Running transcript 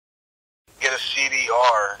get a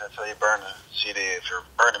CDR, that's how you burn a CD. If you're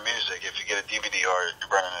burning music, if you get a DVD-R, you're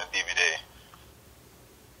burning a DVD.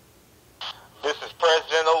 This is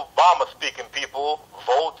President Obama speaking, people.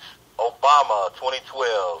 Vote Obama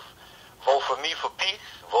 2012. Vote for me for peace.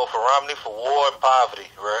 Vote for Romney for war and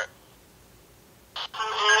poverty, right?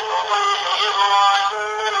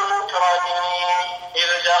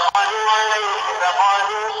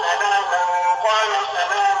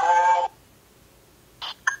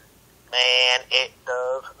 Man, it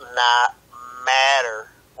does not matter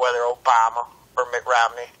whether Obama or Mitt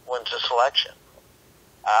Romney wins this election.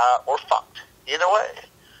 We're fucked. Either way.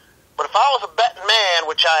 But if I was a betting man,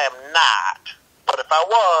 which I am not, but if I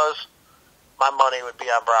was, my money would be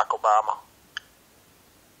on Barack Obama.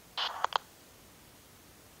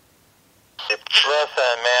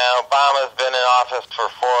 Listen, man, Obama's been in office for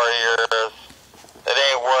 4 years. It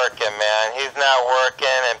ain't working, man. He's not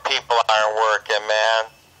working, and people aren't working,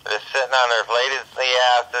 man. They're sitting on their lazy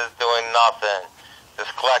asses doing nothing.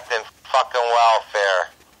 Just collecting fucking welfare.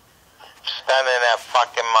 Spending that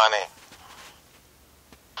fucking money.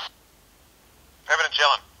 Pippin and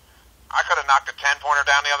chillin'. I could have knocked a 10-pointer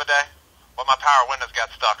down the other day, but my power windows got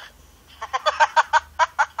stuck.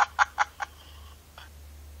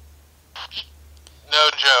 No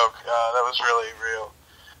joke. That was really real.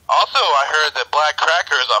 Also, I heard that Black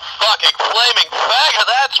Cracker is a fucking flaming faggot.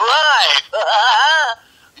 That's right.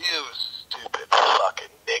 You stupid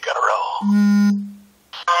fucking nigger-o.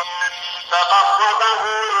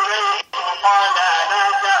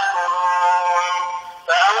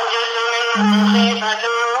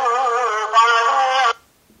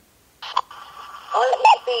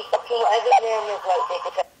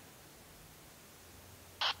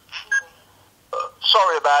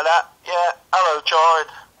 Sorry about that. Yeah, hello, Jared.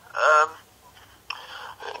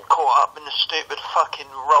 Caught up in the stupid fucking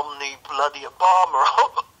Romney bloody Obama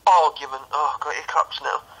argument. Oh, I've got hiccups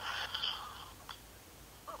now.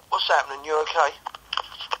 What's happening? You okay?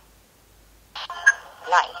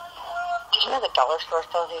 Nice. Did you know the dollar store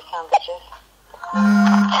sells these sandwiches?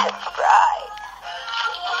 That's right.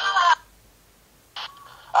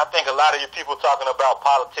 I think a lot of you people talking about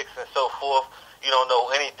politics and so forth, you don't know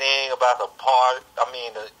anything about the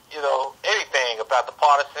anything about the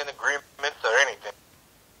partisan agreements or anything.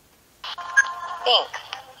 Thanks.